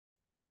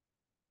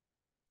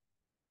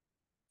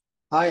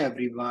Hi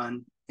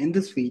everyone. In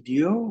this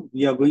video,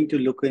 we are going to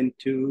look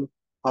into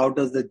how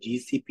does the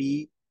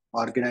GCP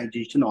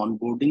organization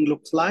onboarding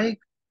looks like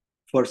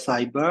for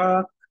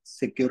CyberArk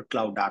secure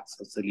cloud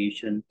access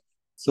solution.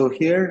 So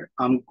here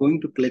I'm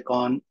going to click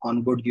on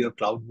onboard your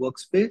cloud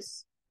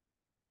workspace.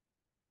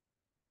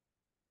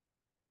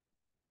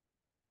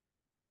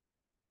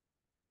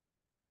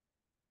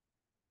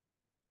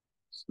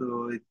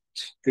 So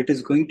it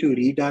is going to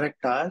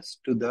redirect us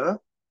to the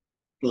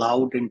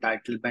cloud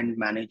entitlement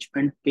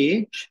management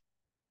page.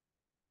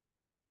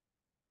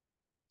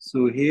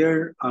 So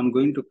here I'm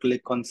going to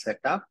click on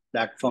setup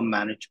platform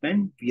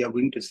management. We are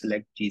going to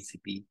select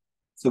GCP.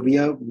 So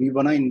we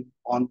want to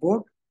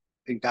onboard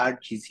entire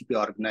GCP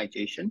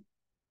organization.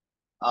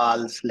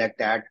 I'll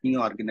select add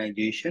new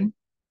organization,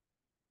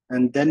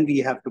 and then we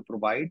have to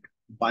provide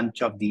a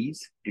bunch of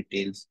these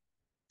details.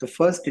 The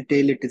first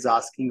detail it is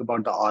asking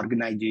about the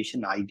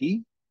organization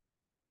ID.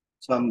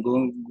 So I'm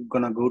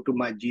gonna go to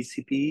my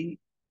GCP.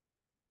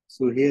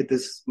 So here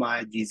this is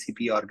my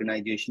GCP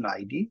organization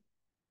ID.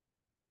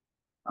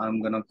 I'm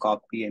gonna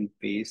copy and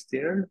paste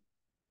there.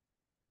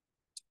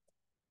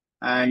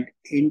 And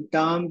in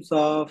terms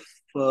of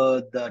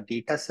the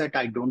data set,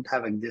 I don't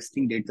have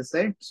existing data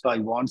set. So I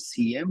want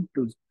CM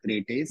to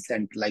create a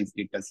centralized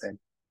data set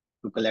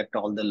to collect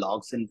all the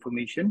logs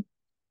information.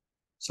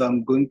 So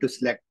I'm going to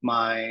select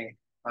my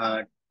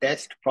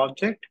test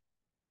project.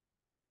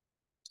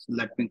 So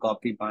let me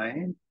copy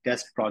my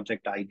test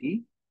project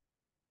ID.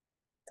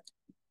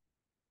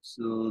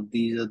 So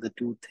these are the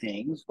two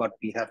things what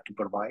we have to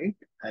provide.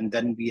 And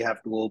then we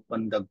have to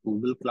open the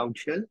Google Cloud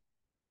Shell.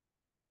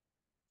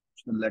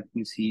 So let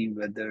me see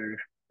whether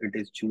it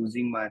is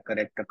choosing my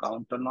correct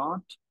account or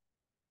not.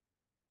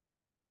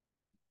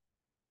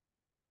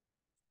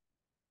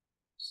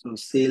 So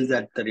sales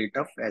at the rate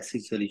of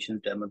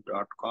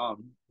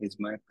sesolutionsdemo.com is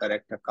my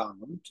correct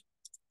account.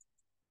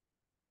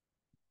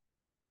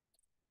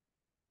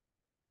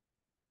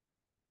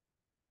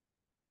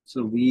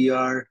 So we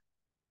are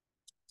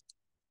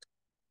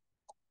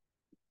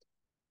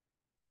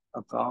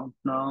account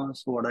now.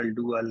 So what I'll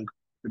do, I'll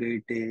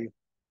create a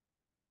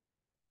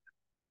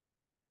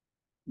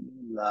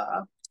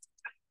lab.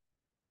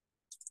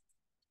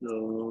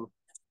 So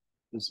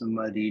this is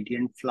my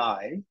Radiant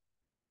Fly.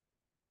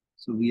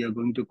 So we are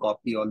going to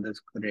copy all the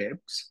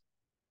scripts.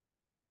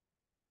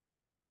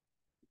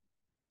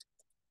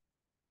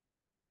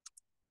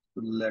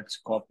 So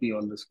let's copy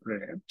all the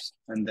scripts.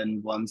 And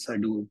then once I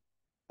do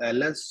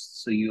ls,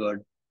 so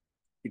you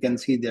can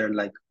see there are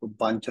like a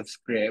bunch of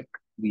script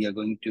we are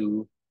going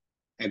to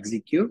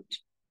execute.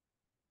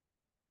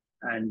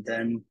 And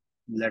then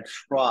let's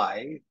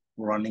try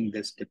running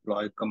this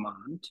deploy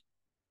command.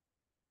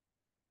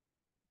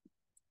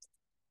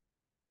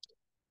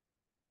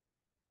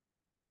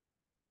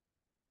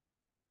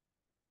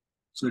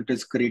 So it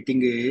is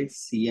creating a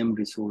CM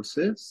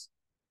resources.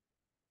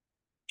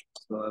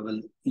 So I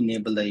will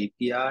enable the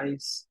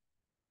APIs.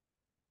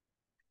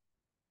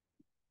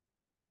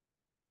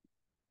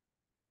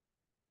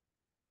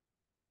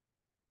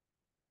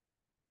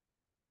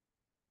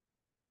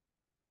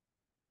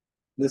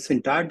 This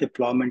entire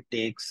deployment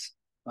takes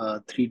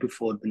 3 to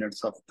 4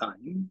 minutes of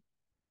time.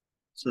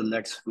 So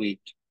let's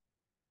wait.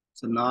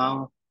 So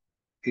now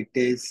it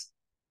is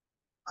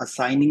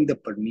assigning the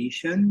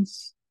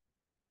permissions.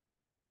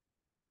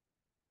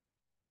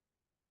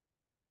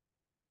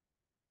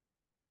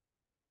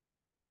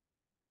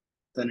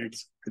 Then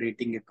it's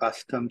creating a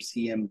custom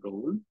CM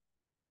role.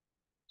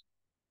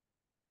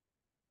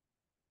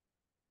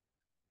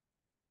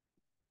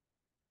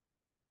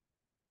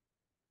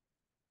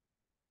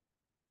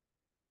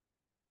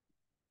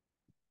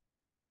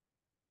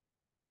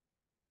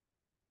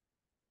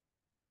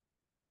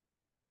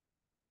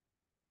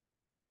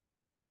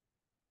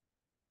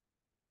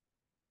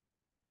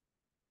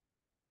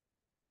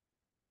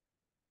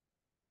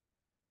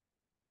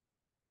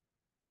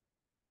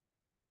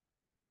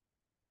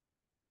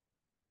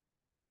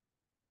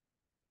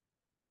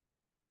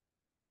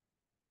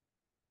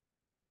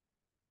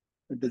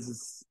 It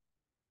is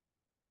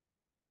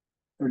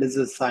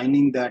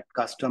assigning that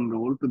custom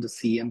role to the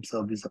CM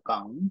service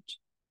account.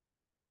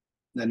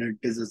 Then it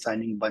is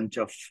assigning a bunch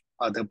of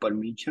other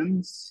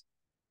permissions.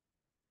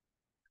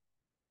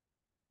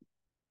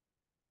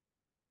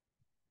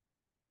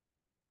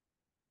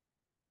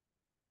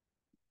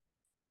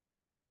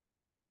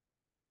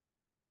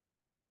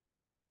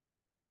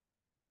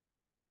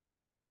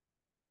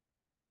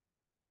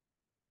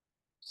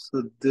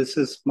 So this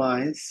is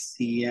my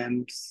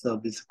CM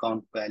service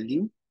account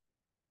value.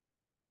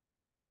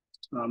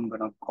 So I'm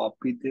gonna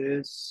copy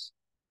this.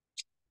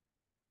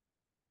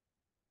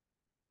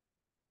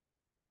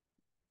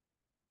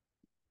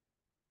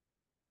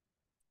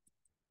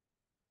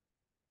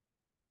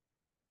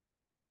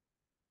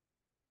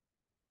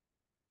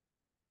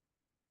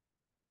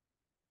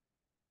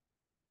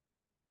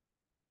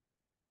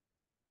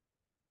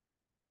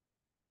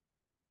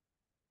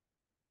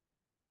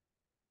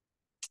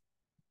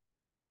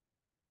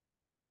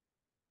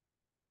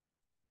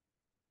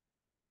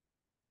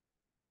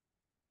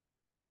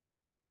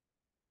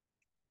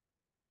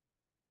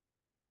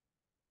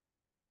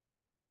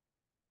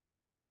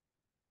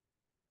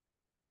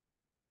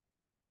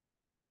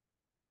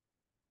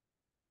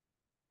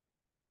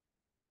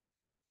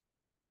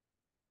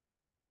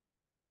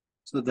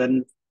 So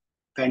then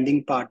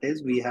pending part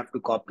is we have to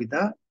copy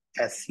the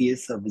SCA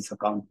service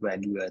account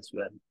value as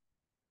well.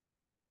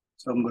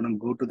 So I'm going to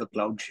go to the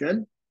Cloud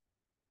Shell.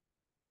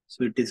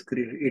 So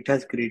it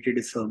has created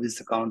a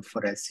service account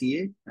for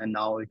SCA, and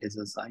now it is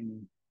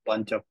assigning a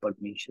bunch of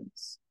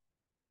permissions.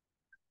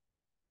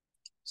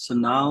 So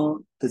now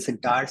this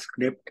entire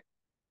script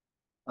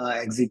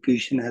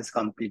execution has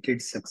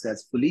completed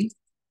successfully.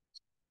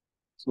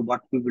 So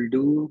what we will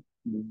do,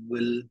 we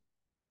will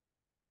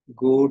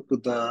go to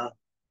the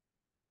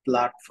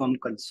platform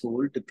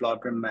console,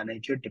 deployment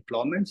manager,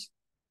 deployments,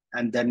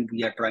 and then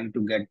we are trying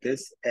to get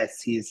this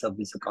SCA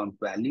service account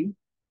value.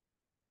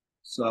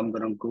 So I'm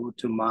going to go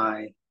to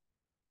my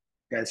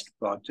test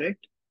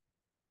project.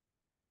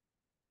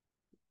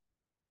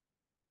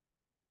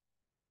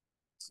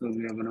 So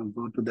we are going to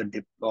go to the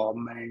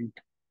deployment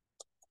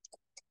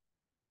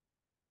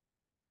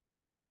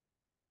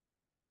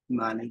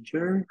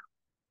manager.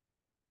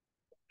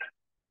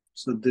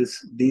 So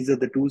these are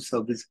the two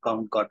service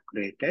account got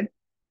created.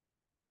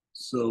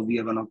 So we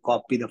are going to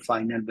copy the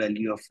final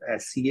value of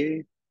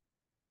SCA.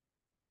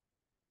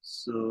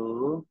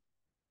 So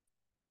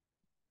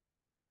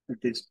it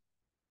is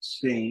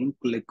saying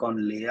click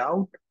on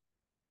layout,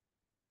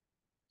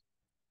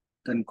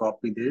 then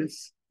copy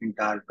this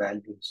entire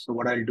value. So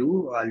what I'll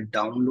do, I'll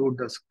download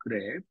the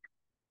script.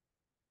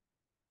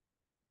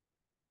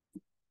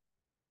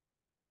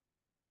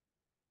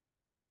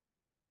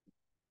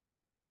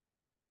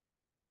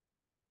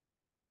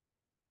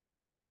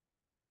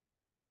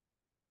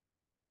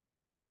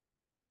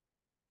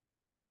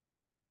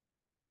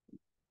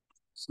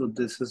 So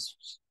this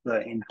is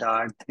the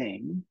entire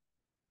thing.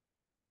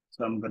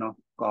 So I'm going to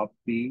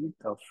copy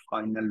the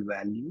final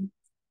value.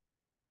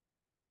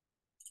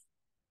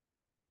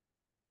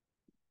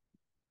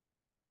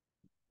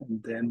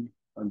 And then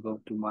I'll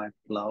go to my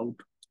cloud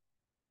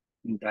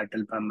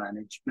entitled by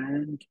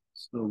management.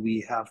 So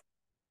we have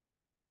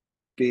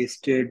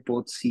pasted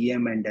both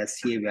CM and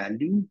SCA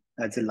value.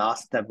 As a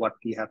last step, what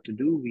we have to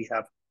do, we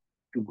have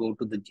to go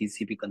to the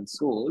GCP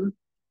console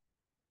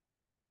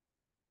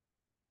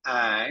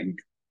and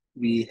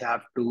we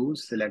have to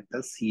select the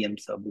CM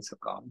service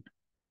account,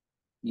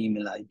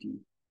 email ID.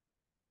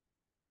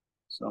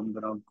 So I'm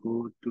gonna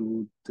go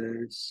to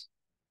this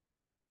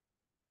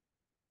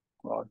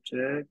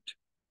project.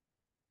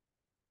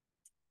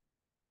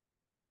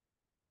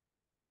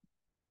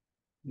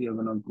 We are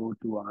gonna go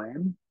to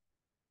IAM,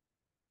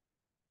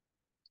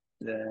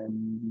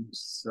 then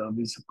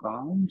service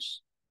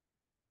accounts.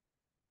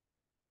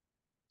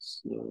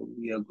 So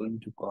we are going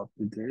to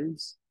copy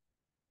this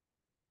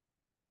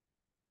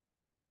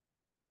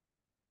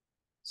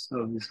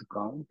service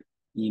account,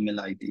 email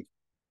ID.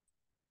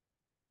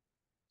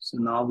 So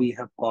now we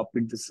have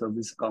copied the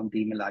service account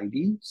email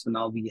ID. So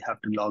now we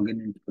have to log in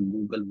into the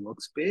Google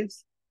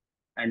Workspace.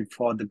 And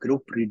for the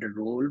group reader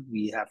role,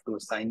 we have to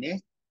assign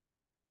a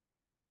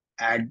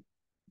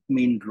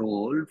admin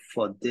role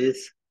for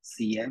this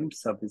CM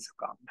service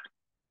account.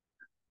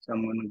 So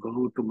I'm going to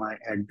go to my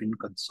admin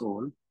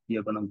console. We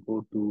are going to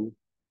go to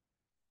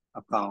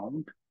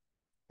account,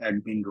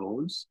 admin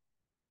roles,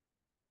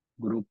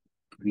 group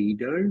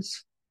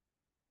readers,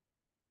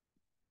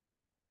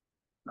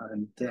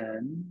 and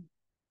then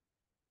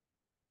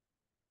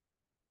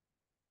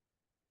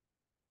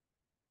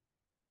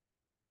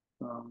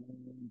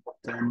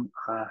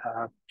I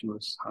have to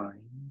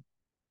assign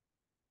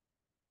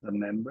the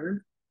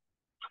member.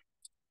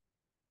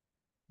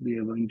 We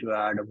are going to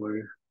add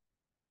our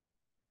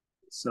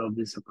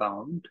service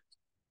account,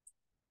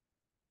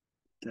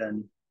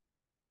 then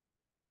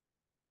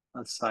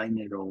assign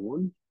a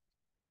role.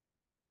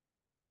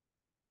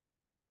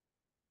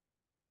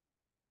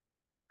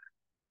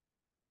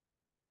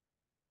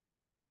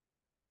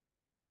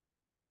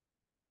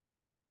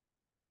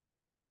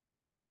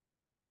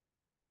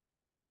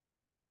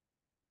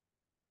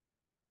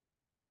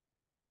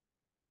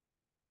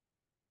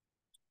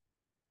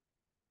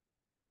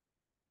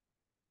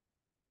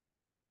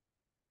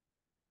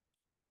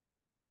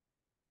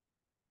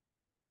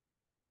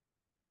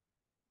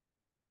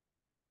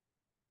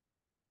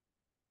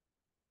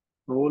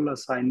 Role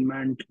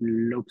assignment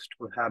looks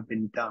to have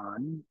been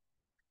done.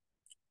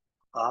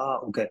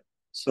 Okay.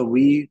 So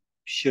we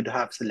should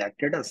have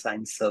selected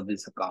assign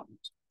service account.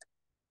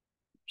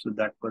 So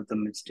that was the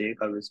mistake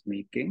I was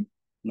making.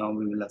 Now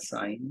we will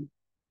assign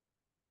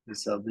the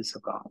service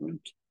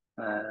account,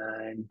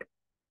 and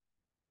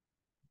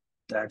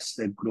that's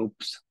the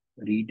group's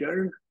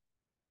reader.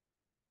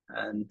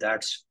 And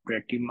that's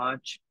pretty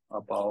much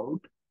about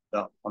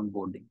the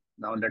onboarding.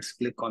 Now let's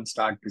click on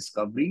start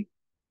discovery.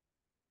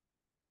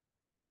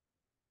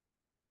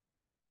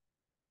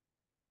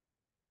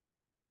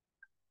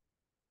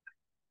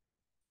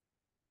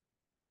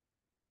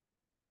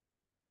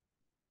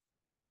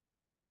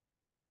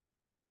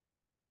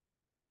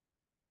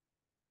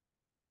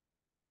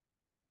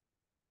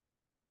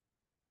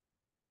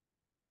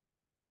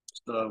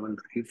 So I will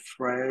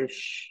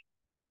refresh.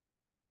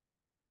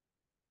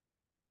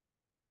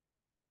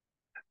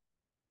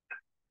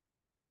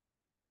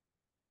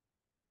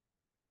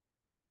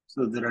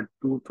 So there are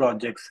 2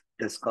 projects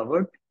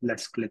discovered.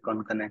 Let's click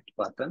on connect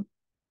button.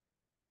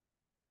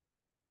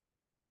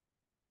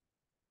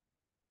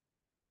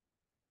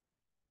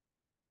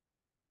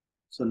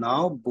 So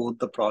now both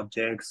the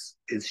projects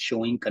is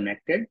showing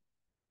connected,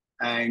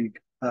 and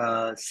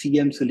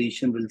CM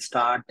solution will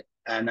start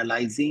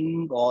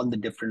analyzing all the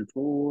different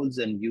roles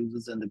and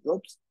users and the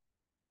groups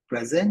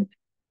present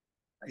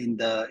in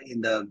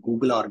the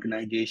Google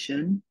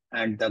organization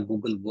and the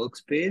Google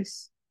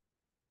workspace.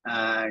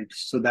 And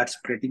so that's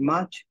pretty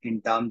much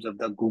in terms of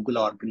the Google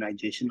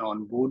organization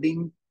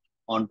onboarding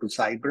onto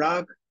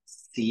CyberArk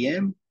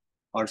CM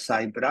or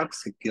CyberArk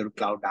Secure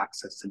Cloud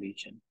Access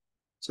Solution.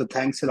 So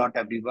thanks a lot,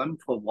 everyone,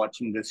 for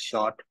watching this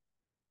short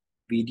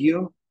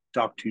video.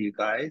 Talk to you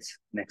guys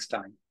next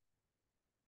time.